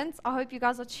students. I hope you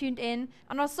guys are tuned in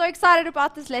and are so excited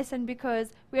about this lesson,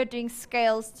 because we are doing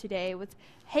scales today with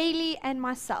Hayley and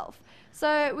myself.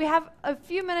 So we have a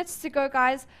few minutes to go,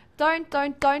 guys. Don't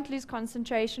lose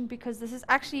concentration, because this is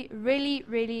actually really,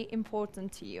 really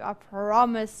important to you. I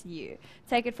promise you.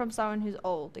 Take it from someone who's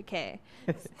old, okay?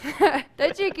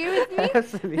 Don't you agree with me?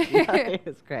 Absolutely.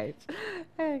 It's great.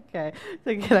 Okay,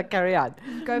 so can I carry on?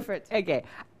 Go for it. Okay.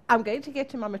 I'm going to get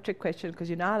to my matric question, because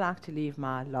you know I like to leave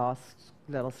my last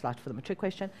little slot for the matric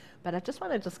question, but I just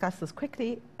want to discuss this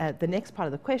quickly. The next part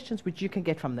of the questions, which you can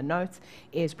get from the notes,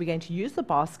 is we're going to use the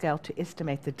bar scale to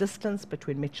estimate the distance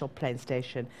between Mitchell Plain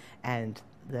Station and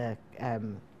the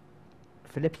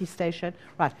Philippi Station.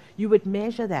 Right, you would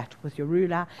measure that with your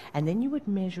ruler, and then you would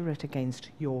measure it against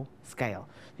your scale.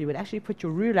 You would actually put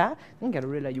your ruler, you didn't get a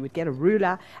ruler, you would get a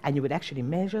ruler, and you would actually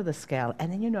measure the scale,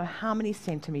 and then you know how many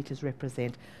centimeters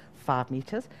represent 5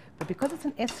 meters. But because it's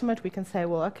an estimate, we can say,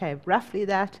 well, okay, roughly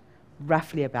about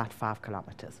 5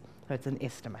 kilometers. So it's an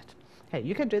estimate. Okay,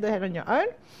 you can do that on your own,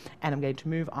 and I'm going to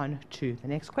move on to the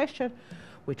next question,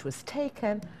 which was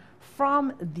taken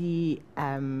from the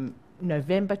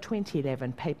November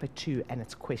 2011 paper 2, and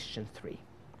it's question 3.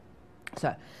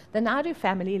 So the Naidu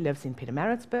family lives in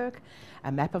Pietermaritzburg.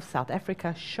 A map of South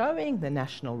Africa showing the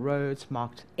national roads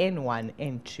marked N1,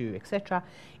 N2, etc.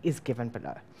 is given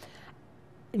below.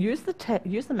 Use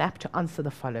the map to answer the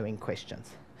following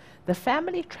questions. The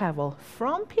family travel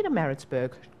from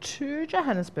Pietermaritzburg to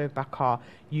Johannesburg by car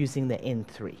using the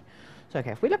N3. So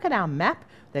okay, if we look at our map,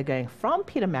 they're going from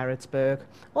Pietermaritzburg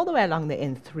all the way along the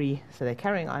N3. So they're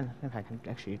carrying on, if I can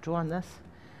actually draw on this.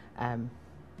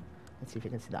 Let's see if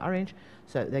you can see the orange.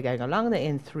 So they're going along the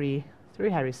N3 through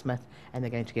Harry Smith, and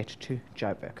they're going to get to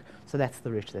Joburg. So that's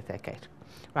the route that they take.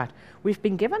 Right, we've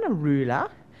been given a ruler,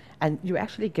 and you're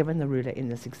actually given the ruler in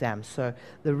this exam. So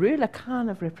the ruler kind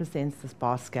of represents this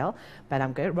bar scale, but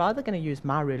I'm rather going to use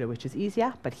my ruler, which is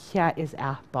easier, but here is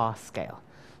our bar scale.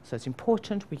 So it's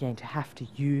important, we're going to have to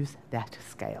use that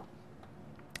scale.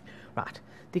 Right,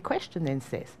 the question then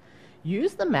says,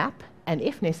 use the map, and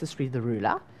if necessary, the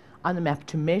ruler, on the map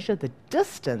to measure the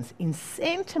distance in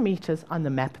centimeters on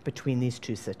the map between these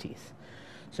two cities.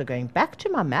 So going back to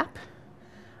my map,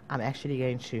 I'm actually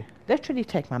going to literally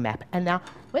take my map. And now,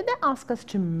 when they ask us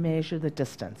to measure the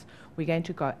distance, we're going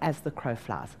to go as the crow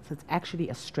flies. So it's actually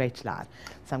a straight line.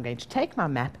 So I'm going to take my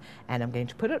map, and I'm going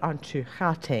to put it onto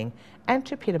Gauteng and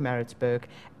to Pietermaritzburg,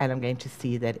 and I'm going to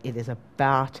see that it is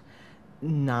about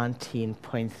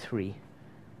 19.3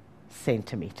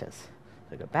 centimeters.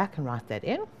 So go back and write that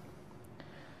in.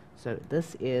 So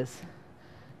this is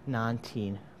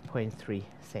 19.3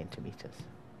 centimeters.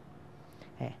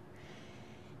 Okay.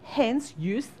 Hence,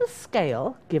 use the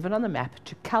scale given on the map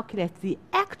to calculate the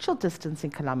actual distance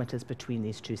in kilometers between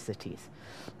these two cities.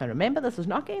 Now remember, this is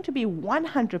not going to be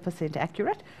 100%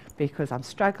 accurate because I'm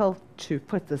struggling to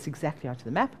put this exactly onto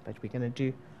the map, but we're going to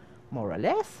do more or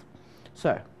less.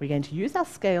 So we're going to use our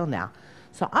scale now.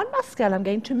 So on my scale, I'm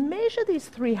going to measure these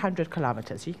 300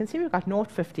 kilometers. You can see we've got 0,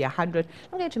 50, 100.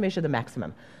 I'm going to measure the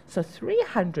maximum. So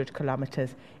 300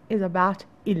 kilometers is about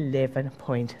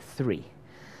 11.3.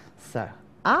 So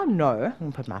I know, I'm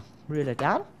going to put my ruler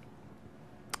down.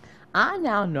 I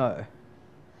now know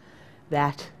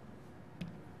that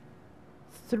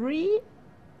 11.3,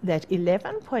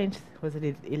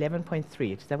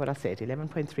 is that what I said?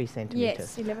 11.3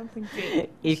 centimeters. Yes, 11.3.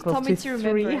 Equals to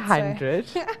 300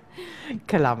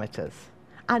 kilometers.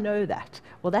 I know that.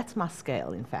 Well, that's my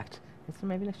scale, in fact. So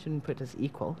maybe I shouldn't put as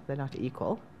equal. They're not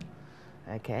equal.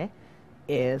 Okay.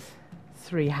 Is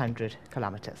 300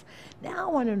 kilometers. Now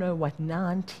I want to know what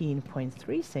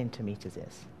 19.3 centimeters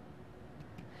is.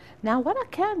 Now what I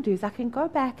can do is I can go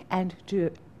back and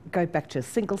go back to a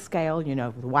single scale, you know,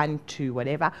 with 1, 2,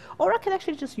 whatever, or I can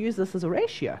actually just use this as a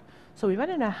ratio. So we want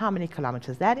to know how many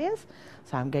kilometers that is.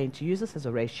 So I'm going to use this as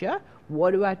a ratio.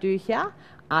 What do I do here?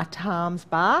 I times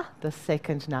by the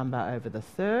second number over the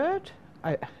third,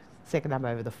 second number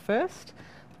over the first.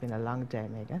 It's been a long day,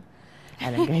 Megan.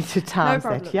 And I'm going to times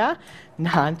that here,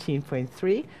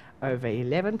 19.3 over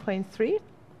 11.3,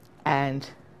 and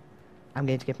I'm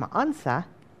going to get my answer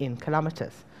in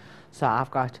kilometers. So I've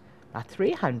got my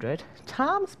 300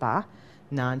 times by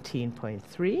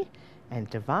 19.3 and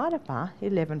divided by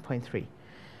 11.3.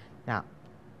 Now,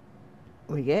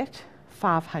 we get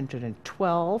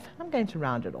 512. I'm going to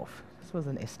round it off. This was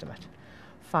an estimate.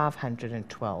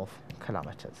 512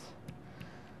 kilometers.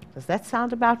 Does that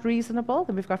sound about reasonable?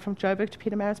 That we've got from Joburg to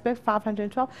Pietermaritzburg,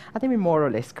 512? I think we're more or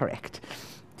less correct.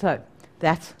 So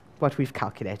that's what we've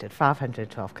calculated,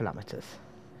 512 kilometers.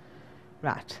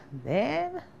 Right,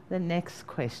 then the next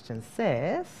question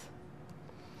says,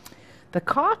 the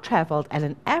car traveled at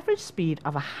an average speed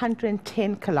of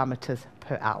 110 kilometers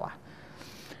per hour.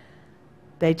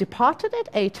 They departed at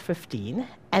 8:15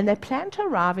 and they planned to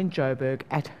arrive in Joburg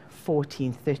at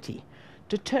 14:30.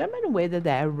 Determine whether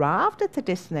they arrived at the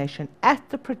destination at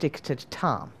the predicted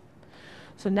time.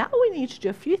 So now we need to do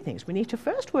a few things. We need to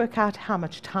first work out how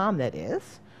much time that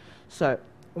is. So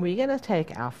we're going to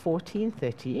take our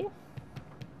 14:30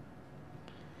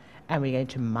 and we're going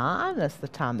to minus the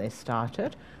time they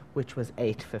started, which was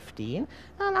 8:15.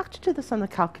 Now I like to do this on the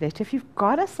calculator. If you've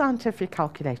got a scientific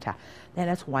calculator, then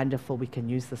that's wonderful. We can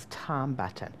use this time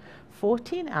button.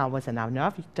 14 hours, and I know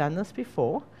I've done this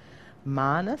before,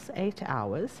 minus 8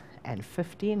 hours and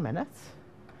 15 minutes.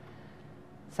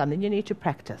 Something you need to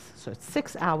practice. So it's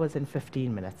 6 hours and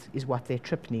 15 minutes is what their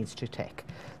trip needs to take.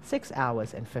 6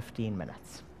 hours and 15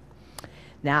 minutes.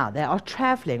 Now, they are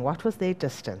traveling. What was their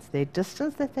distance? Their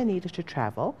distance that they needed to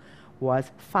travel was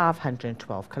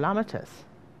 512 kilometers.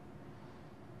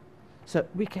 So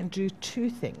we can do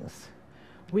two things.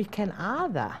 We can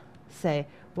either say,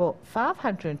 well,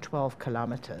 512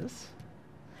 kilometers,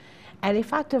 and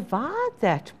if I divide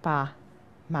that by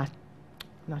my,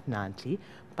 not 90,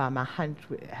 by my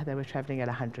 100, they were traveling at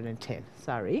 110,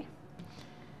 sorry.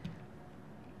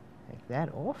 Take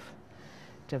that off.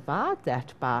 Divide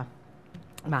that by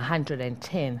my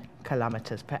 110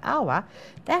 kilometers per hour,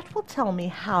 that will tell me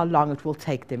how long it will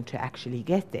take them to actually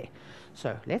get there.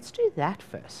 So let's do that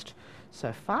first.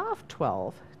 So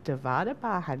 512 divided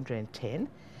by 110,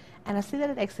 and I see that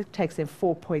it actually takes them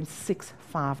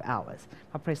 4.65 hours.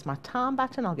 If I press my time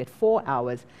button, I'll get 4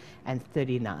 hours and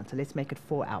 39. So let's make it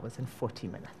 4 hours and 40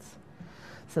 minutes.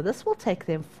 So this will take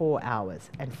them 4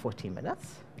 hours and 40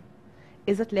 minutes.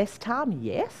 Is it less time?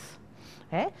 Yes.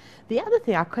 Okay. The other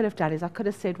thing I could have done is I could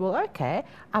have said, well, okay,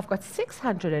 I've got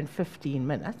 615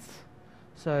 minutes.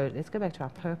 So let's go back to our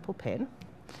purple pen.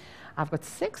 I've got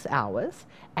 6 hours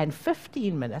and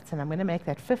 15 minutes, and I'm going to make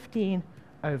that 15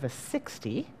 over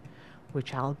 60,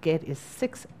 which I'll get is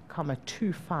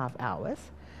 6.25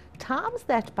 hours, times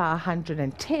that by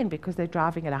 110, because they're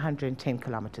driving at 110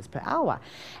 kilometers per hour,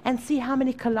 and see how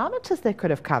many kilometers they could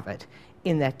have covered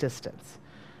in that distance,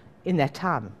 in that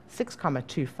time.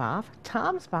 6.25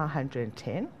 times by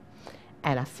 110,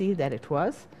 and I see that it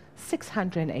was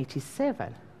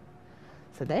 687.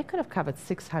 So they could have covered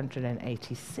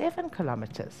 687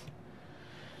 kilometers.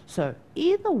 So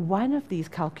either one of these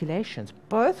calculations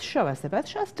both show us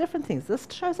different things. This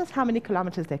shows us how many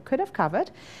kilometers they could have covered,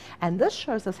 and this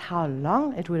shows us how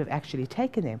long it would have actually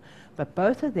taken them. But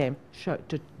both of them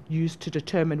used to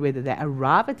determine whether they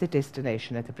arrive at the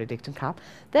destination at the predicted time,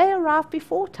 they arrive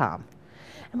before time.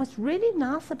 And what's really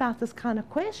nice about this kind of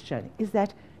question is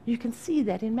that you can see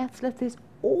that in MathsLit there's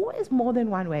always more than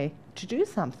one way to do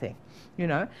something, you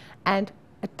know, and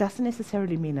it doesn't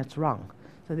necessarily mean it's wrong.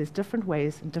 So there's different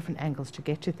ways and different angles to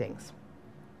get to things.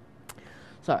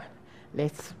 So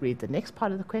let's read the next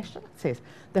part of the question. It says,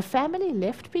 the family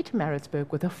left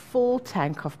Pietermaritzburg with a full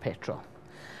tank of petrol.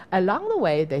 Along the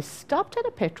way, they stopped at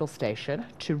a petrol station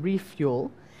to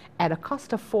refuel at a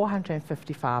cost of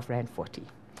 455 Rand 40.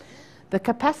 The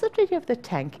capacity of the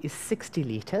tank is 60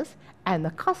 litres, and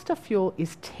the cost of fuel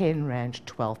is 10 Rand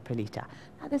 12 per litre.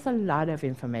 Now, there's a lot of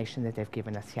information that they've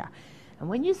given us here. And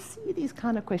when you see these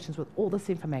kind of questions with all this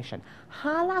information,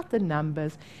 highlight the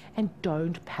numbers and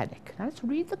don't panic. Now, let's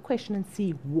read the question and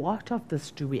see what of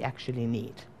this do we actually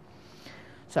need.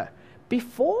 So,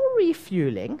 before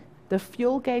refueling, the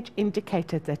fuel gauge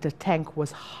indicated that the tank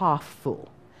was half full.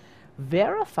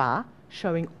 Verify,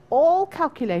 showing all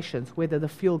calculations whether the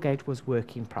fuel gauge was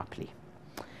working properly.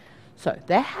 So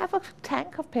they have a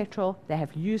tank of petrol, they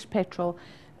have used petrol,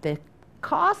 the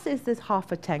car says there's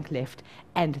half a tank left,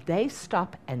 and they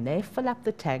stop and they fill up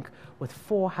the tank with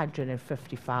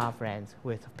 455 rands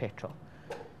worth of petrol.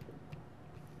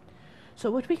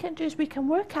 So what we can do is we can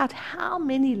work out how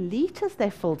many litres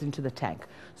they filled into the tank.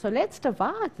 So let's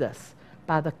divide this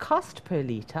by the cost per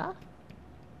litre,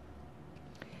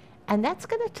 and that's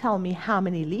going to tell me how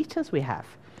many litres we have.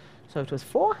 So it was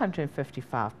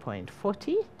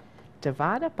 455.40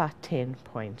 divided by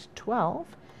 10.12,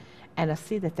 and I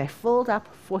see that they filled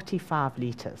up 45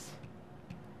 litres.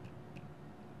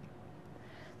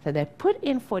 So they put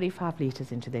in 45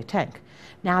 litres into their tank.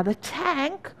 Now the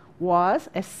tank was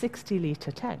a 60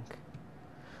 litre tank.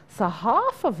 So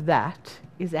half of that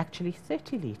is actually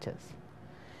 30 litres.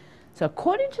 So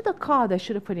according to the car, they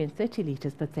should have put in 30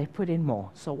 litres, but they put in more.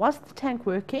 So was the tank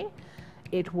working?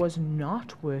 It was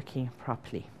not working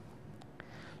properly.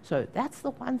 So that's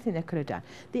the one thing they could have done.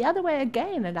 The other way,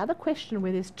 again, another question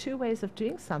where there's two ways of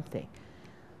doing something.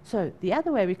 So the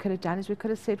other way we could have done is we could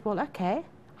have said, well, okay,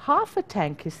 half a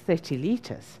tank is 30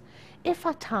 litres. If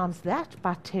I times that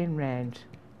by 10 Rand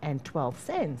and 12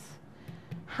 cents,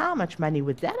 how much money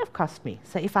would that have cost me?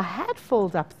 So if I had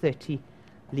filled up 30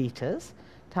 litres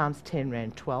times 10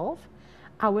 Rand 12,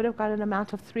 I would have got an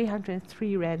amount of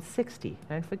 303 Rand 60.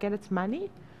 Don't forget it's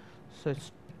money, so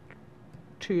it's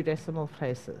 2 decimal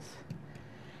places.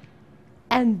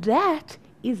 And that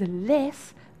is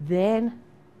less than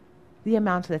the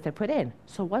amount that they put in.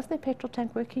 So was their petrol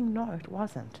tank working? No, it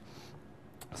wasn't.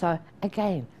 So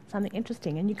again, something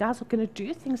interesting, and you guys are going to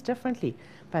do things differently,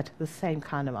 but the same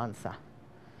kind of answer.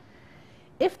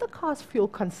 If the car's fuel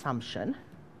consumption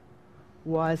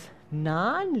was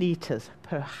 9 litres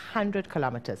per 100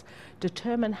 kilometers,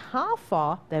 determine how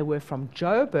far they were from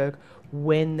Joburg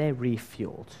when they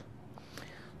refueled.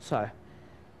 So,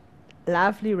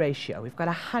 lovely ratio. We've got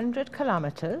 100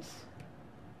 kilometers,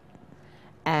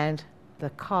 and the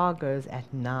car goes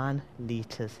at 9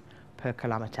 litres per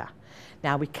kilometer.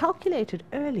 Now, we calculated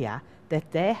earlier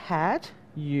that they had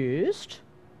used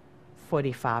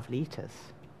 45 litres.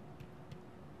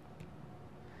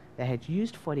 They had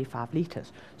used 45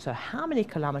 litres. So how many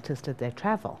kilometres did they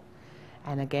travel?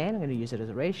 And again, I'm going to use it as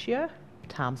a ratio,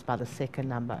 times by the second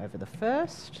number over the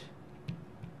first,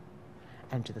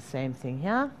 and do the same thing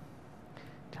here,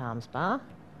 times by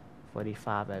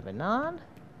 45 over 9.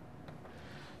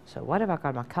 So what have I got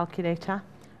on my calculator?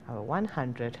 I have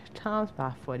 100 times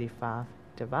by 45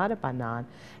 divided by 9,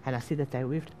 and I see that they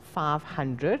moved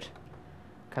 500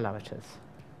 kilometres.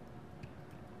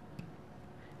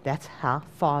 That's how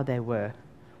far they were.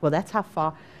 Well, that's how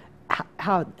far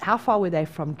were they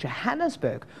from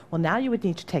Johannesburg? Well, now you would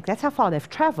need to take, that's how far they've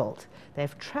travelled.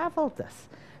 They've travelled this.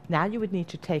 Now you would need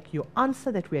to take your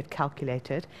answer that we had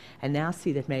calculated, and now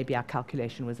see that maybe our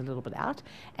calculation was a little bit out,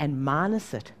 and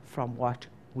minus it from what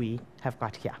we have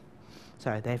got here.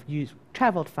 So they've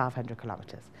travelled 500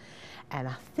 kilometres. And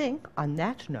I think on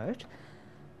that note,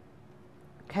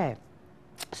 okay,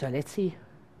 so let's see.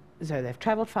 So they've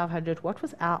travelled 500. What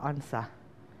was our answer?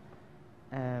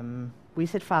 We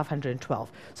said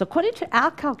 512. So according to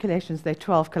our calculations, they're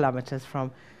 12 kilometres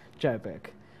from Joburg.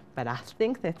 But I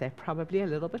think that they're probably a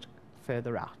little bit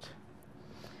further out.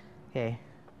 Okay.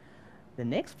 The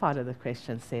next part of the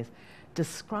question says,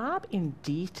 describe in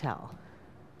detail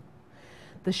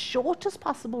the shortest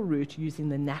possible route using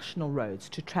the national roads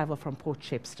to travel from Port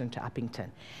Shepstone to Uppington.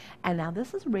 And now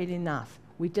this is really nice.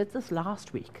 We did this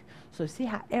last week. So see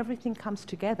how everything comes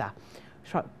together.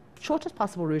 Shortest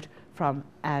possible route from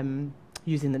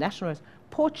using the national roads.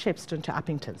 Port Shepstone to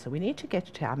Uppington. So we need to get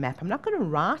to our map. I'm not going to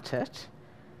write it.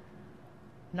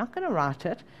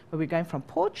 But we're going from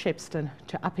Port Shepstone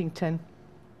to Uppington.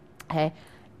 Okay.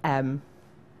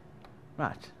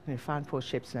 Right, I'm going to find Port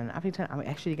Shepstone and Uppington. I'm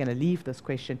actually going to leave this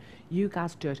question. You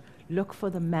guys do it. Look for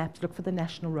the maps, look for the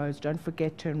national roads. Don't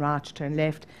forget, turn right, turn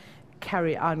left,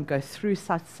 carry on, go through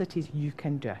such cities. You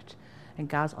can do it. And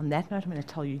guys, on that note, I'm going to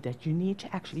tell you that you need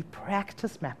to actually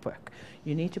practice map work.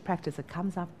 You need to practice. It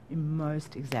comes up in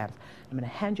most exams. I'm going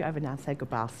to hand you over now and say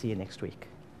goodbye. I'll see you next week.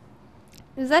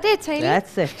 Is that it, Hayley?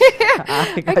 That's it.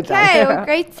 Okay, well,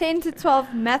 grade 10 to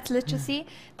 12 math literacy.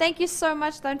 Thank you so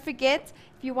much. Don't forget,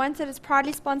 if you want it, it's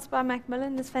proudly sponsored by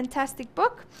Macmillan, this fantastic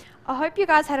book. I hope you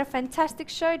guys had a fantastic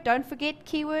show. Don't forget,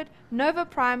 keyword Nova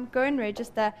Prime. Go and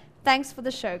register. Thanks for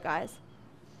the show, guys.